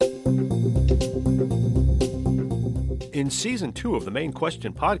Season 2 of the Maine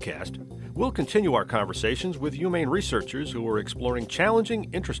Question podcast, we'll continue our conversations with UMaine researchers who are exploring challenging,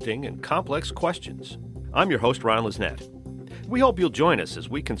 interesting, and complex questions. I'm your host, Ron Lisnett. We hope you'll join us as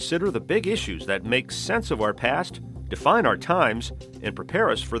we consider the big issues that make sense of our past, define our times, and prepare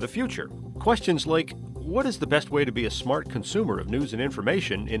us for the future. Questions like, what is the best way to be a smart consumer of news and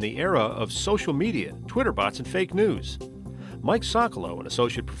information in the era of social media, Twitter bots, and fake news? Mike Sokolow, an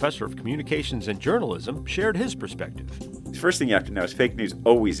associate professor of communications and journalism, shared his perspective. The first thing you have to know is fake news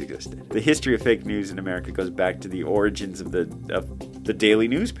always existed. The history of fake news in America goes back to the origins of the daily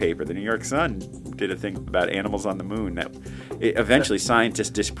newspaper. The New York Sun did a thing about animals on the moon that eventually scientists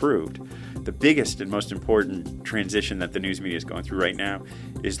disproved. The biggest and most important transition that the news media is going through right now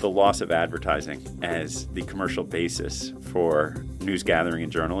is the loss of advertising as the commercial basis for news gathering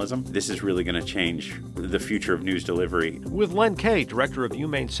and journalism. This is really going to change the future of news delivery. With Len Kay, director of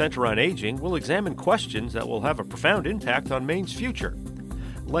UMaine Center on Aging, we'll examine questions that will have a profound impact on Maine's future.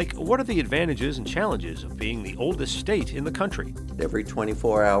 Like, what are the advantages and challenges of being the oldest state in the country? Every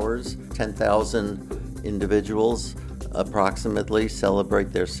 24 hours, 10,000 individuals approximately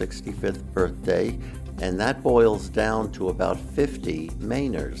celebrate their 65th birthday, and that boils down to about 50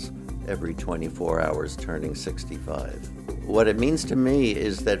 Mainers every 24 hours turning 65. What it means to me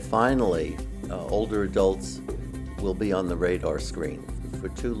is that finally older adults will be on the radar screen. For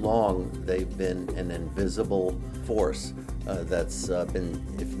too long, they've been an invisible force that's been,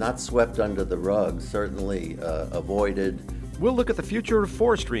 if not swept under the rug, certainly avoided. We'll look at the future of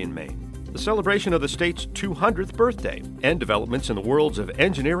forestry in Maine, the celebration of the state's 200th birthday, and developments in the worlds of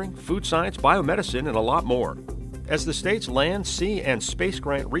engineering, food science, biomedicine, and a lot more. As the state's Land, Sea, and Space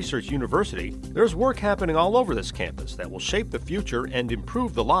Grant Research University, there's work happening all over this campus that will shape the future and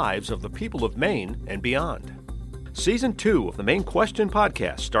improve the lives of the people of Maine and beyond. Season 2 of the Maine Question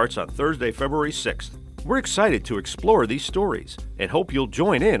podcast starts on Thursday, February 6th. We're excited to explore these stories and hope you'll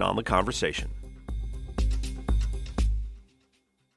join in on the conversation.